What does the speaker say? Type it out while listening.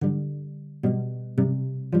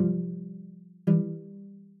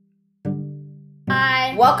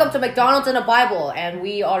welcome to McDonald's and a Bible, and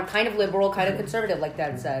we are kind of liberal, kind of conservative, like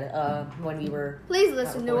Dad said when we were. Please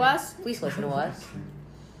listen to us. Please listen to us.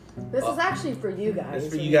 This is actually for you guys.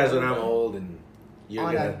 It's for you guys when I'm old and you're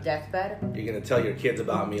on gonna a deathbed. You're gonna tell your kids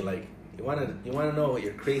about me, like you wanna know what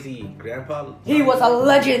your crazy grandpa. He was a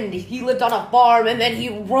legend. He lived on a farm, and then he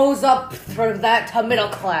rose up from that to middle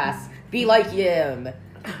class. Be like him.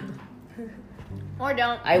 Or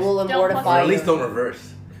don't. I will Don't immortify Or at you. least don't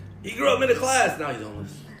reverse. He grew up middle class. Now he's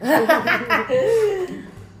homeless.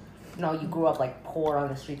 No, you grew up like poor on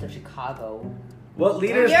the streets of Chicago. What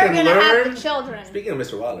leaders You're can gonna have learn? the children. Speaking of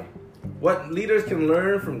Mr. Wilder, what leaders can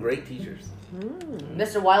learn from great teachers?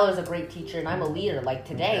 Mr. Weiler is a great teacher, and I'm a leader. Like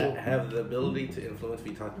today, Have the ability to influence.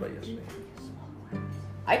 We talked about yesterday.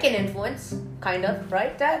 I can influence, kind of,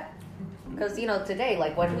 right, Dad? Because today,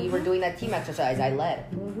 like when we were doing that team exercise, I led.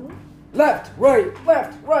 Left, right,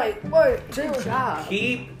 Good job.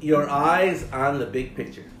 Keep your eyes on the big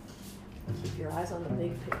picture. Keep your eyes on the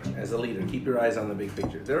big picture. As a leader, keep your eyes on the big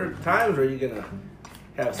picture. There are times where you're gonna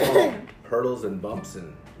have small hurdles and bumps,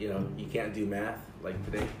 and you can't do math like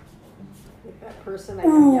today. Like that person I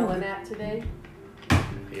kept yelling at today.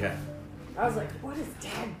 Yeah, I was like, what is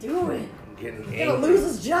Dad doing? I'm getting He's gonna lose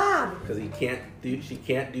his job. because she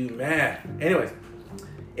can't do math. Anyways,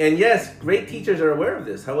 and yes, great teachers are aware of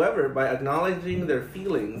this. However, by acknowledging their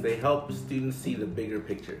feelings, they help students see the bigger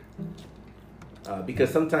picture. Because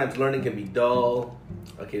sometimes learning can be dull.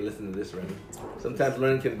 Okay, listen to this, Remy. Sometimes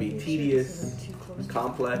learning can be tedious,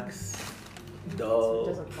 complex, It dull.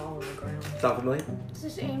 doesn't fall on the ground. Sound familiar? Is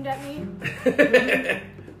this aimed at me? If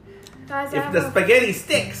Guys, the spaghetti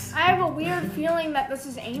sticks. I have a weird feeling that this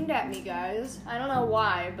is aimed at me, guys. I don't know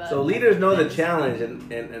why, but... So leaders know the challenge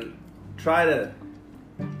and try to,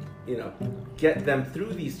 get them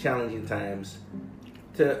through these challenging times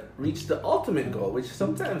to reach the ultimate goal, which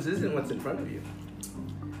sometimes isn't what's in front of you.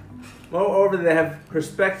 Moreover, they have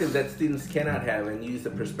perspective that students cannot have and use the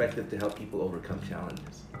perspective to help people overcome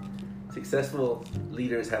challenges. Successful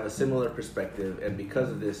leaders have a similar perspective, and because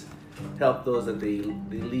of this, help those that they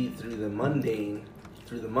lead through the mundane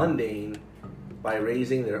by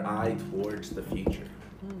raising their eye towards the future.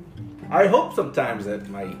 I hope sometimes that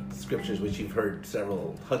my scriptures, which you've heard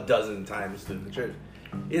a dozen times through the church,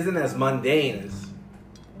 isn't as mundane as,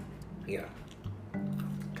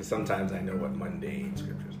 because sometimes I know what mundane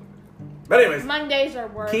scriptures look like. But anyways, Mondays are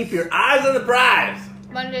worse. keep your eyes on the prize.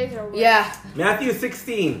 Mondays are worse. Yeah, Matthew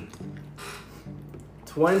 16,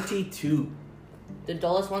 22. the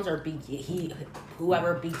dullest ones are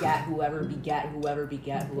whoever begat whoever begat whoever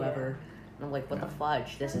begat whoever. And I'm like, what the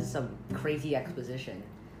fudge? This is some crazy exposition.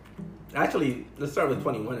 Actually, let's start with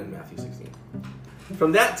 21 in Matthew 16.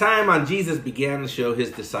 From that time on, Jesus began to show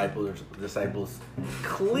his disciples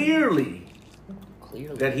clearly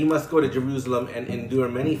that he must go to Jerusalem and endure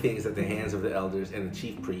many things at the hands of the elders and the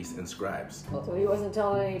chief priests and scribes. So he wasn't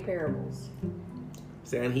telling any parables.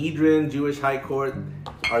 Sanhedrin, Jewish high court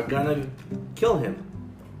are gonna kill him.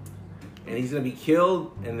 And he's gonna be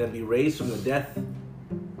killed and then be raised from the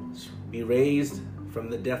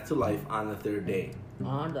death to life on the third day.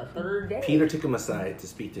 On the third day. Peter took him aside to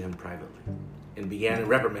speak to him privately and began to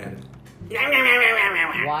reprimand him.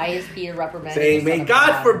 Why is Peter reprimanding? Saying, the Son may of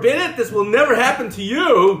God forbid it, this will never happen to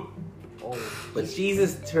you. Oh. But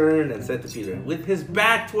Jesus turned and said to Peter, with his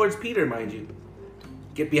back towards Peter, mind you,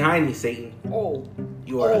 get behind me, Satan. Oh.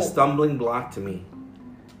 You are a stumbling block to me.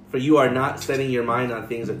 For you are not setting your mind on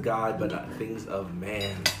things of God, but on things of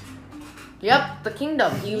man. Yep, the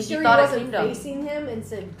kingdom. You sure he thought it wasn't kingdom. facing him and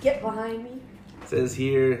said, get behind me? It says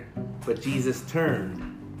here, but Jesus turned.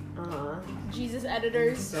 Jesus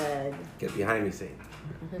editors. Said. Get behind me,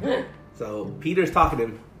 Satan. So Peter's talking to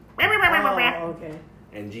him, Oh, okay.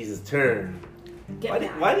 and Jesus turned.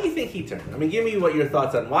 Get Why do you think he turned? I mean, give me what your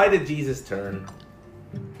thoughts on why did Jesus turn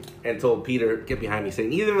and told Peter, get behind me,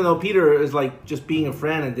 Satan? Even though Peter is like just being a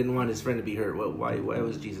friend and didn't want his friend to be hurt. Why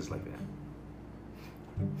was Jesus like that?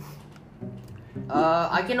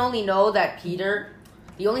 I can only know that Peter.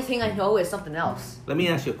 The only thing I know is something else. Let me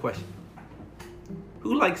ask you a question.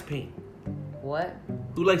 Who likes pain? What?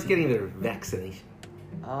 Who likes getting their vaccination?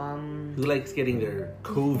 Who Who likes getting their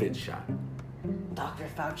COVID shot? Dr.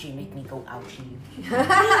 Fauci make me go ouchie.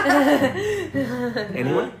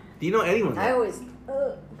 Anyone? Do you know anyone? I always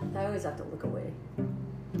have to look away.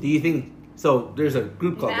 Do you think so? There's a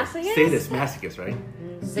group called the Masochists? sadist masochist, right?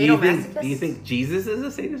 Do you Sadomasochist? think Jesus is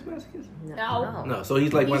a sadist masochist? No. No. So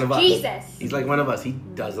he's like He's one of us. Jesus. He's like one of us. He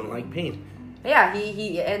doesn't like pain. Yeah,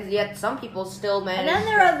 he and yet some people still manage. And then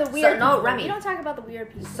there are the weird no, people. Remy. We don't talk about the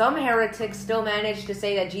weird people. Some heretics still manage to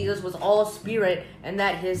say that Jesus was all spirit and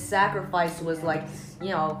that his sacrifice was like,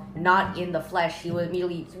 not in the flesh. He would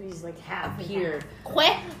immediately So he's like half and appeared.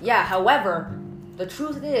 Quit. Yeah, however, the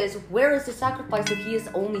truth is, where is the sacrifice if he is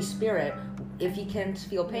only spirit, if he can't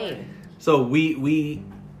feel pain? So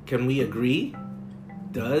can we agree?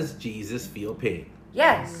 Does Jesus feel pain?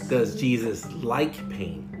 Yes. Does Jesus like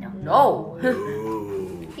pain? No.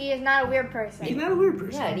 No. He is not a weird person. He's not a weird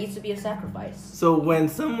person. Yeah, it needs to be a sacrifice. So when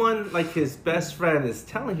someone like his best friend is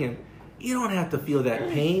telling him, you don't have to feel that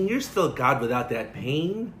pain, you're still God without that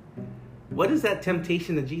pain, what is that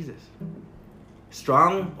temptation to Jesus?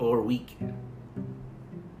 Strong or weak?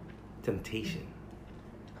 Temptation.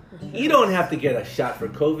 You don't have to get a shot for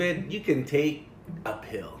COVID. You can take a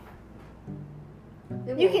pill.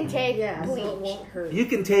 It You won't- can take yeah, so bleach. it won't hurt. You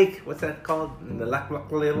can take, what's that called? The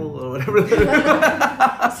level or whatever. You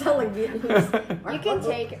sound like Vietnamese. You can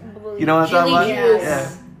take blue. You know what I'm talking about? Jilly juice.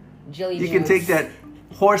 Yeah. Jilly You juice. can take that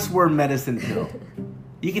horseworm medicine pill.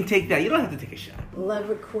 You can take that. You don't have to take a shot.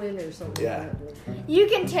 Levaquin or something. Yeah. Like You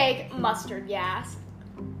can take mustard gas.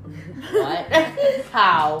 What?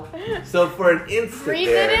 How? So for an instant Breathe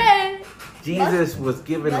there, it in. Jesus was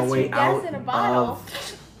given a Mustard way gas out in a bottle.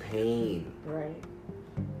 of pain. that. Right.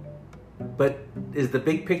 But is the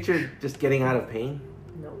big picture just getting out of pain?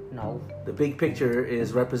 No. No. The big picture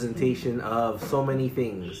is representation of so many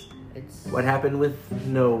things. It's What happened with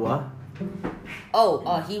Noah?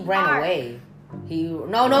 he ran Ark. away.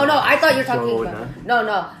 No. I thought you were talking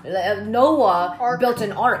about Noah Ark. built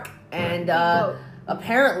an ark and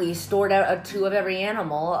apparently stored out two of every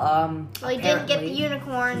animal. Well, he didn't get the apparently.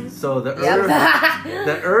 unicorns. So the Yep. earth,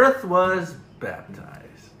 the earth was baptized.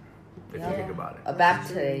 If you Yeah. think about it, A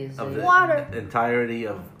baptized. of the Water. entirety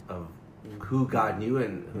of who God knew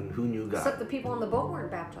and who knew God. Except the people on the boat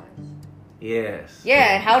weren't baptized. Yes.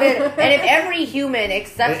 Yeah, how did and if every human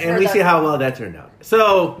except And for we the, see how well that turned out.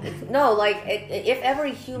 So no, like if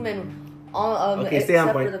every human okay, stay on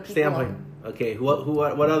except for the point. Stay on people point. Okay,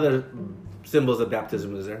 what other symbols of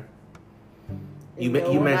baptism is there? You In you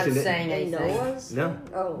Noah- mentioned not it. saying In anything. Noah's? No.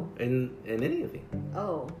 Oh. in anything.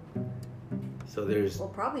 Oh. So there's Well,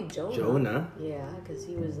 probably Jonah. Jonah, Yeah, because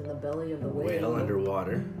he was in the belly of the whale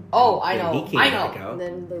underwater. Oh, I Then know. He came I back know. out. And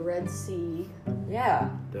then the Red Sea. Yeah.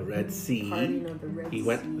 The Red Sea. Parting of the Red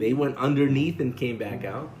Sea. They went underneath and came back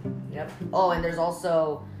out. Yep. Oh, and there's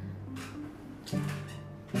also.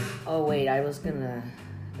 Oh wait, I was gonna.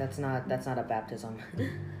 That's not a baptism.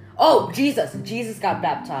 Oh, Jesus got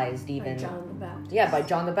baptized By even. John the Baptist. Yeah, by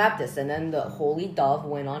John the Baptist, and then the holy dove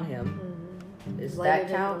went on him. Does that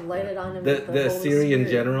count? Lighted on him The with the Holy Assyrian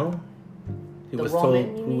Spirit. general who The was Roman,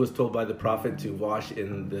 told you who mean? was told by the prophet to wash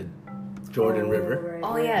in the Jordan River. Right,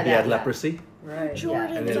 Oh, right. yeah, He had leprosy, Right.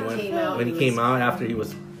 Jordan and then He came out. when he came out after he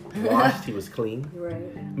was washed, he was clean.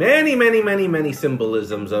 Right. Many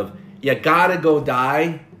symbolisms of you gotta go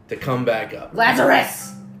die to come back up.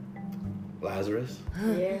 Lazarus. Lazarus,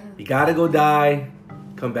 Yeah. you gotta go die,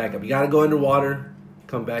 come back up. You gotta go underwater,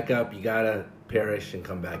 come back up. You gotta perish and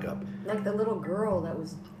come back up. Like the little girl that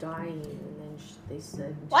was dying, and then they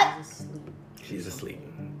said What? she was asleep. She's asleep,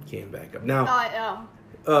 came back up. Now,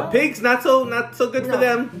 Oh. pigs not so good for No.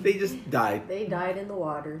 them. They just died. They died in the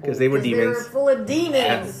water. 'Cause they were They demons. were full of demons.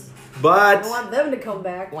 Yes. I But want them to come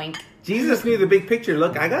back. Wink. Jesus knew the big picture.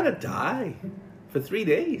 Look, I gotta die for 3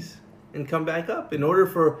 days and come back up in order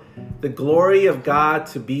for the glory of God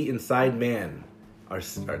to be inside man. Our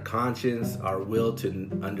conscience, our will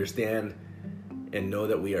to understand and know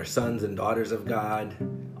that we are sons and daughters of God.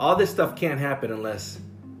 All this stuff can't happen unless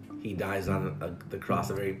he dies on the cross,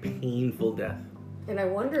 a very painful death. And I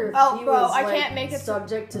wonder if Oh, he bro, was I like, can't make it-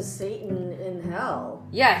 subject to Satan in hell.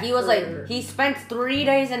 Yeah, he was For- like he spent 3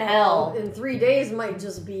 days in hell. In 3 days might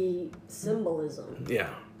just be symbolism. Yeah.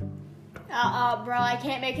 Bro, I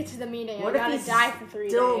can't make it to the meeting. What I if gotta he's die for 3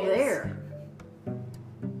 still days. there?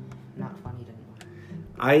 Not funny to me.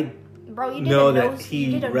 I Bro, you did know a that nose, he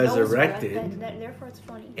you did a nose breath, resurrected. therefore it's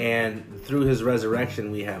funny. And through his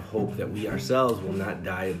resurrection, we have hope that we ourselves will not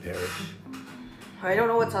die and perish. I don't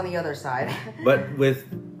know what's on the other side. But with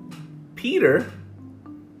Peter,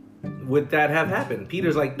 would that have happened?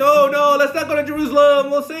 Peter's like, no, let's not go to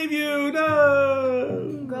Jerusalem. We'll save you.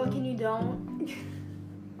 No. Girl, can you don't?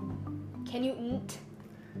 Can you eat?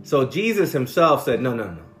 So Jesus himself said,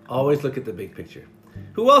 no. Always look at the big picture.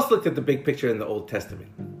 Who else looked at the big picture in the Old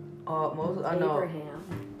Testament? No. Abraham.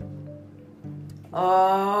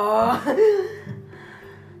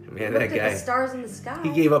 Man, Looked that at guy. the stars in the sky. He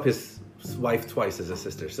gave up his wife twice as a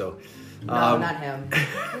sister. So, No, not him.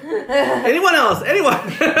 anyone else? Anyone?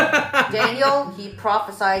 Daniel, he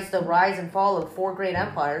prophesies the rise and fall of 4 great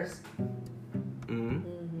empires.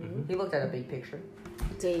 Mm-hmm. He looked at a big picture.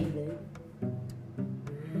 David.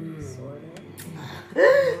 Sort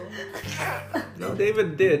of. No,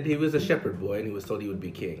 David did. He was a shepherd boy, and he was told he would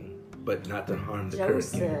be king, but not to harm the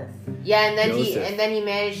current king. Joseph. Yeah, and then Joseph. he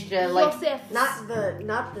managed to like. Joseph.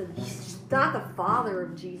 Not the father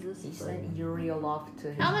of Jesus. He but- sent Uriel off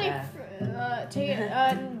to his How many? death.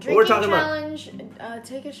 Drinking we're talking about- challenge.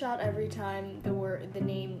 Take a shot every time the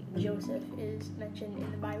name Joseph is mentioned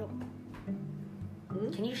in the Bible.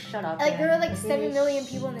 Can you shut up? Like man? there are like 7 million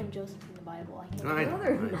people named Joseph in the Bible. I can't. I No, know,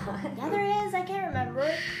 they're right? not. Yeah, there is. I can't remember.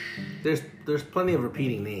 There's plenty of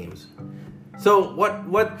repeating names. So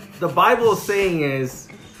what the Bible is saying is,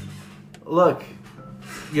 look,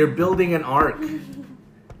 you're building an ark.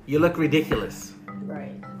 You look ridiculous.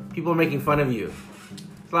 Right. People are making fun of you.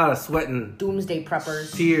 It's a lot of sweat and Doomsday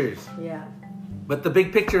preppers. tears. Yeah. But the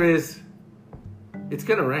big picture is, it's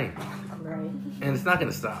gonna rain, Right. and it's not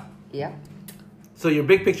gonna stop. Yeah. So your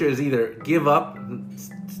big picture is either give up,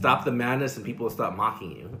 stop the madness, and people will stop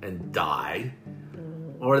mocking you and die,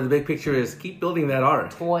 or the big picture is keep building that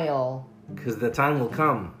ark, Toil. because the time will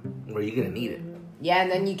come where you're gonna need it. Yeah,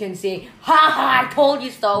 and then you can see, ha ha, I told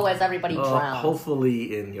you so, as everybody drowns.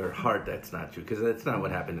 Hopefully in your heart that's not true, because that's not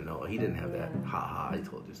what happened to Noah. He didn't have that, ha ha, I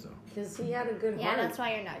told you so. Because he had a good Yeah, heart. that's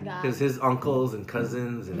why you're not God. Because his uncles and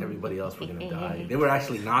cousins and everybody else were gonna die. They were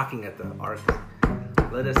actually knocking at the ark.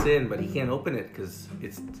 Let us in, but he can't open it because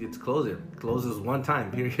it's closed. It closes one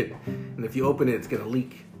time, period. And if you open it, it's gonna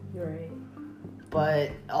leak. Right.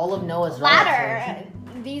 But all of Noah's relatives- Ladder.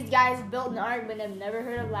 These guys built an ark, but I've never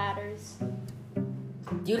heard of ladders.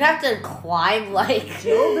 You'd have to climb like.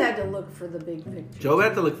 Job had to look for the big picture. Job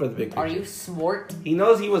had to look for the big picture. Are you smart? He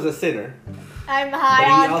knows he was a sinner. I'm But high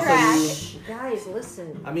he on also crack. knew- Guys,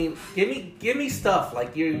 listen. I mean, give me stuff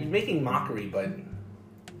like you're making mockery, but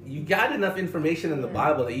you got enough information in the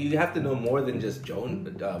Bible that you have to know more than just Job.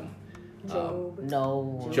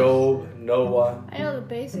 No. Job, Noah. I know the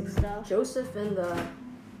basic stuff. Joseph in the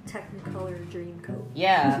Technicolor Dreamcoat.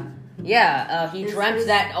 Yeah. Yeah, he Is dreamt this-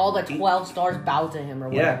 that all the 12 stars bowed to him or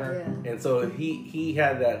whatever. Yeah. And so he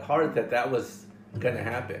had that heart that was gonna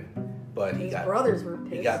happen, but His brothers were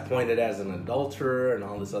pissed. he got pointed as an adulterer and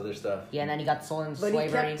all this other stuff. Yeah, and then he got sold into But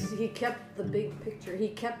slavery. he kept the big picture. He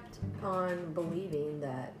kept on believing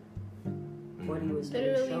that what he was being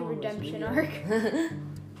Literally shown redemption was real. arc.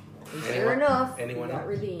 And sure Anyone- enough, anyone he got else?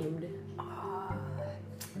 redeemed.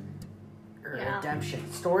 Yeah.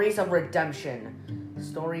 Redemption. Stories of redemption.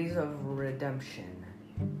 Stories of redemption.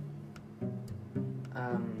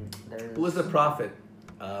 There's... Who was the prophet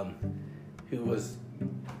who was?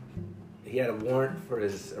 He had a warrant for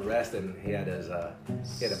his arrest, and he had a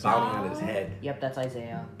bounty on his head. Yep, that's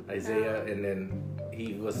Isaiah. Isaiah, and then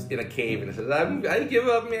he was in a cave, and it says, "I give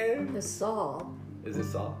up, man." It's Saul. Is it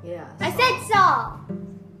Saul? Yeah. I said Saul.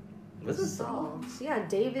 Was it Saul? Saul. Yeah,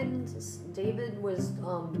 David was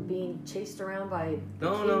being chased around by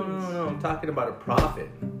No. I'm talking about a prophet.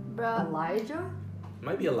 Bruh. Elijah? It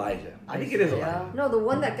might be Elijah. I think it is Isaiah? Elijah. No, the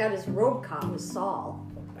one that got his robe caught was Saul.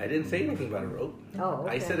 I didn't say anything about a rope. Oh,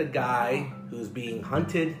 okay. I said a guy who's being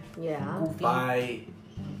hunted Yeah. Goofy. by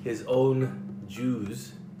his own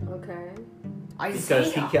Jews Okay. Isaiah.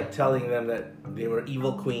 because he kept telling them that they were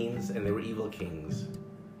evil queens and they were evil kings.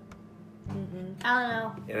 I don't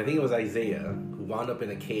know. And I think it was Isaiah who wound up in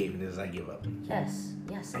a cave and says, "I give up. Yes.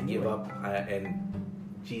 I give up." And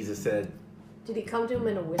Jesus said, Did he come to him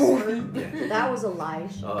in a whisper? Yeah. That was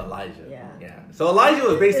Elijah. "Oh, Elijah." Yeah. So Elijah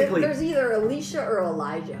was basically There's either Elisha or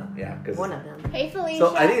Elijah. because One of them. Hey Felicia.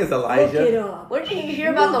 so I think it's Look it Elijah. up. What did you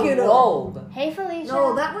hear about Look the it up. robe? Hey Felicia.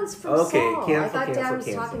 No, that one's from Okay, Saul. I cancel, thought Dad cancel, was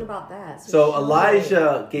cancel. talking about that. So shut up.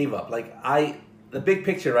 Elijah gave up. The big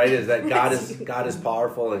picture, right, is that God is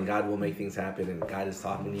powerful and God will make things happen and God is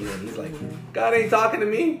talking to you and he's like, God ain't talking to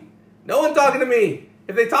me. No one talking to me.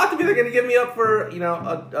 If they talk to me, they're going to give me up for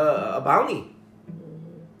a bounty.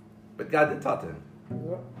 But God did talk to him.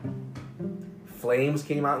 Flames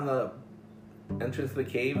came out in the entrance of the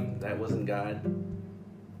cave. That wasn't God.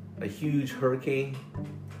 A huge hurricane.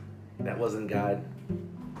 That wasn't God.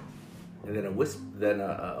 And then a wind,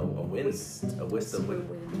 a wisp of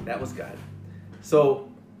wind. That was God. So,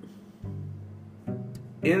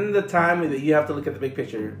 in the time that you have to look at the big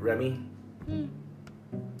picture, Remy,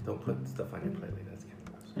 don't put stuff on your plate like that's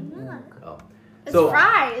kind of gross. Oh, It's so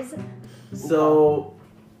fries. so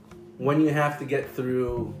when you have to get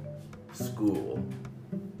through school,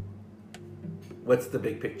 what's the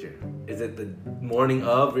big picture? Is it the morning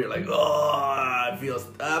of where you're like, oh, I feel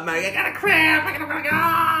stuck, I got a cramp, I gotta go.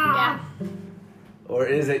 Yeah. Or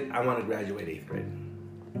is it, I want to graduate 8th grade?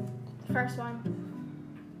 First one.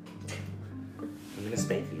 I'm gonna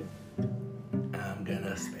spank you. I'm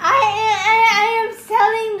gonna spank you. I am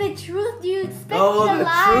telling the truth. Do you expect me Oh, to the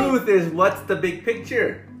lie? truth is, what's the big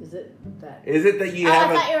picture? Is it that? Is it that you Oh, I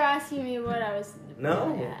have thought a... you were asking me what I was.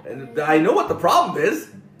 No. Yeah. And I know what the problem is.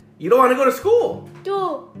 You don't want to go to school.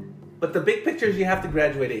 Dude. But the big picture is you have to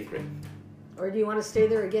graduate 8th grade. Or do you want to stay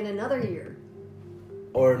there again another year?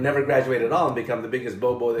 Or never graduate at all and become the biggest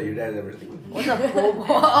bobo that your dad's ever seen. What's a bobo?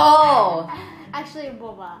 Oh! Actually,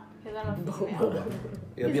 boba. Because I'm a female. Boba.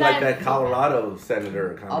 You'll Is be like that- that Colorado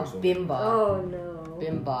senator or A congresswoman. bimba. Oh no.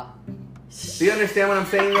 Bimba. Do you understand what I'm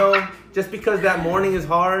saying, though? Just because that morning is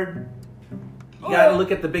hard, you gotta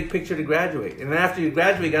look at the big picture to graduate. And then after you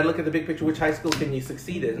graduate, you gotta look at the big picture. Which high school can you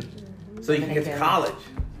succeed in so you can get to college?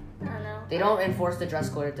 I don't know. They don't enforce the dress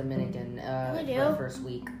code at Dominican They for do. the first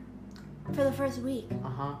week. For the first week.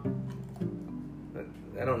 Uh-huh.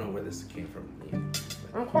 I don't know where this came from.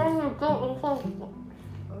 Okay,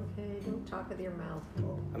 don't talk with your mouth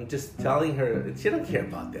full. I'm just telling her, she don't care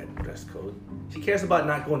about that dress code. She cares about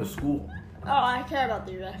not going to school. Oh, I care about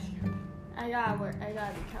the dress. I gotta be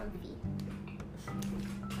comfy.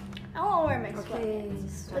 I won't wear my Okay.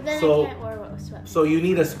 sweatpants. But then So- I can't wear sweatpants. So you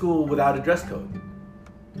need a school without a dress code.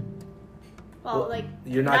 Well, like,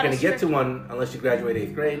 You're not not going a to get to strict- one unless you graduate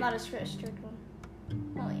 8th grade. not a strict one.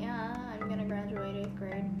 Well, yeah, I'm gonna graduate 8th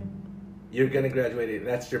grade. You're going to graduate 8th.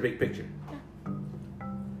 That's your big picture.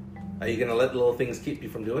 Are you going to let little things keep you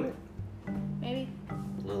from doing it? Maybe.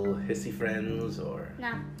 Little hissy friends or...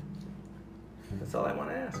 Nah. That's all I want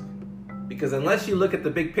to ask. Because unless you look at the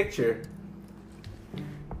big picture,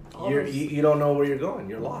 you don't know where you're going.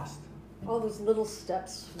 You're lost. All those little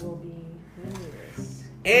steps will be meaningless.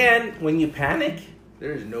 And when you panic,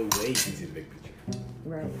 there is no way you can see the big picture.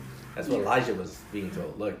 Right. That's what Elijah was being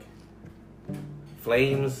told. Look,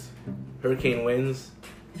 flames, hurricane winds,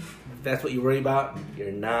 if that's what you worry about,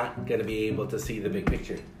 you're not going to be able to see the big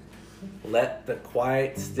picture. Let the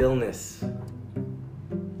quiet stillness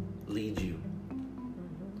lead you.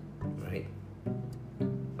 Right?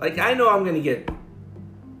 Like, I know I'm going to get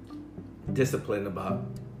disciplined about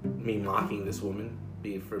me mocking this woman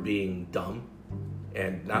for being dumb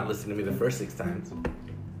and not listening to me the first 6 times.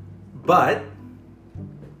 But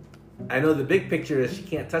I know the big picture is she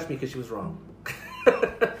can't touch me because she was wrong.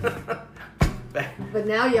 But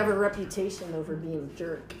now you have a reputation over being a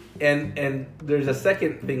jerk. And there's a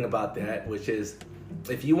second thing about that, which is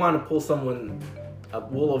if you want to pull a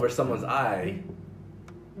wool over someone's eye,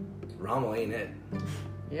 Rommel ain't it.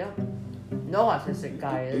 Yeah. No autistic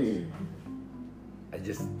guy is.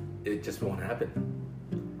 It just won't happen.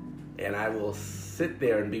 And I will sit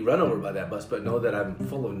there and be run over by that bus, but know that I'm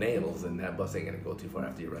full of nails and that bus ain't gonna go too far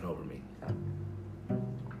after you run over me.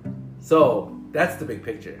 So that's the big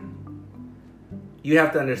picture. You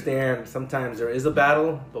have to understand sometimes there is a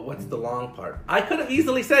battle, but what's the long part? I could have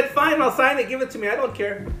easily said, fine, I'll sign it, give it to me, I don't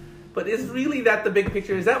care. But is really that the big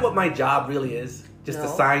picture? Is that what my job really is? Just to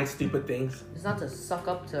No. sign stupid things? It's not to suck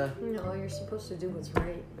up to. No, you're supposed to do what's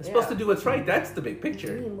right. I'm supposed to do what's right. That's the big I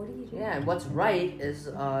picture. mean, what are you doing? Yeah, and what's right is,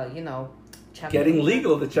 check Getting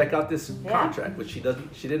legal to check out this Yeah. contract, which she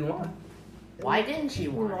didn't want. Why didn't she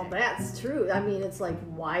want Well, it? that's true. I mean, it's like,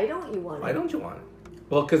 why don't you want Why it? don't you want it?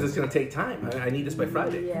 Well, because it's going to take time. I need this by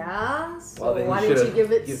Friday. Yeah. So Well, then you why didn't you should've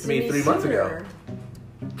give it given to me me 3 months ago.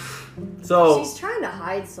 sooner? So, She's trying to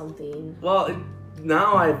hide something. well,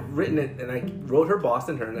 now I've written it, and I wrote her boss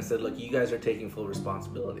and her, and I said, look, you guys are taking full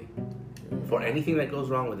responsibility for anything that goes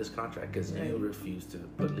wrong with this contract because you refuse to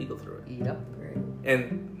put legal through it. Yep. Right.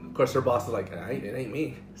 And of course, her boss is like, it ain't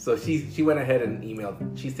me. So she went ahead and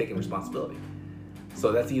emailed. She's taking responsibility.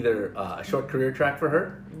 So that's either a short career track for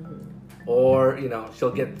her, or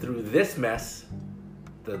she'll get through this mess,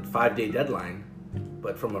 the 5-day deadline.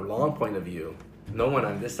 But from a long point of view, no one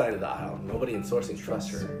on this side of the aisle, nobody in sourcing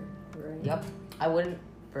trusts her. Right. Yep. I wouldn't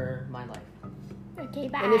for my life. Okay,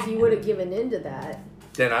 bye. And if you would have given in to that,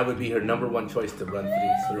 Then I would be her number one choice to run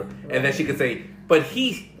things through. And then she could say, but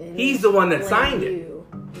he's and the one that blame signed it. you.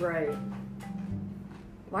 Right.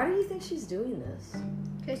 Why do you think she's doing this?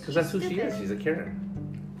 Because that's who she is. She's a Karen.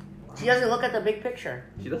 She doesn't look at the big picture.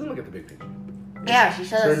 She doesn't look at the big picture. Yeah, she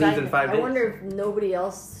should Her have needs signed in it. 5 I days. wonder if nobody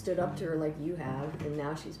else stood up to her like you have, and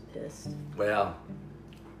now she's pissed. Well,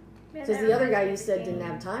 Because the other guy you said didn't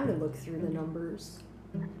have time to look through the numbers.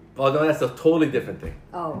 no, that's a totally different thing.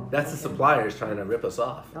 Oh. That's the okay. suppliers trying to rip us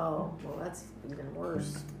off. Oh, well, that's even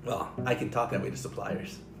worse. Well, I can talk that way to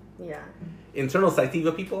suppliers. Yeah. Internal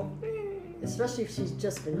Cytiva people, Especially if she's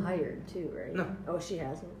just been hired too, right? No. Oh, she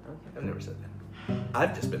hasn't? Okay. I've never said that.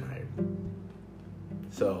 I've just been hired.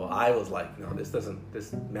 So I was like, no,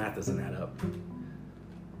 this math doesn't add up.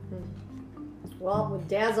 Well, with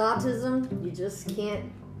Dad's autism, you just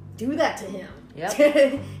can't do that to him. Yep.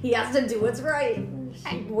 He has to do what's right.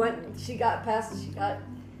 She got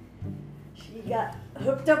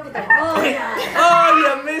hooked up with the wrong guy.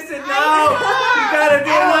 Oh, you miss it now. You gotta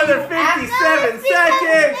do another 57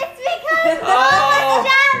 seconds. It's because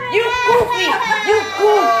Oh. You goofy! You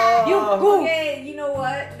goof! Okay, you know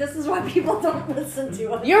what? This is why people don't listen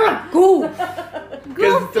to us. You're a goof!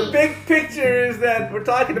 Because the big picture is that we're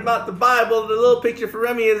talking about the Bible. The little picture for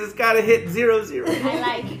Remy is it's gotta hit 0, 0. I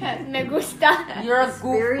like me gusta. You're a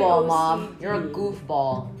Very goofball, Mom. OCD. You're a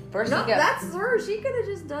goofball. First No, you get... that's her. She could have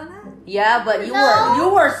just done that. Yeah, but No. you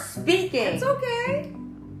were speaking. It's okay.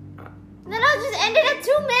 Then I'll just end it at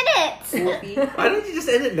 2 minutes. Goofy. Why don't you just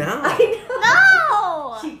end it now?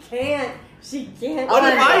 No. She can't. She can't. What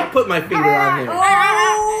if I put my finger on here? Oh!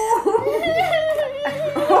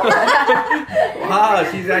 Wow,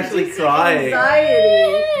 she's actually crying.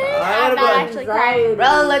 Anxiety. I I'm wanna not go- actually crying.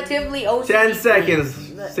 Relatively OCD. 10 seconds.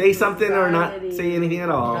 Say something or not say anything at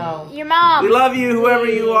all. No. Your mom. We love you, whoever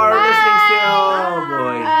you are Bye. listening still. Oh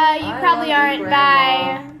boy. You probably aren't.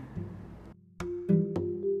 Bye.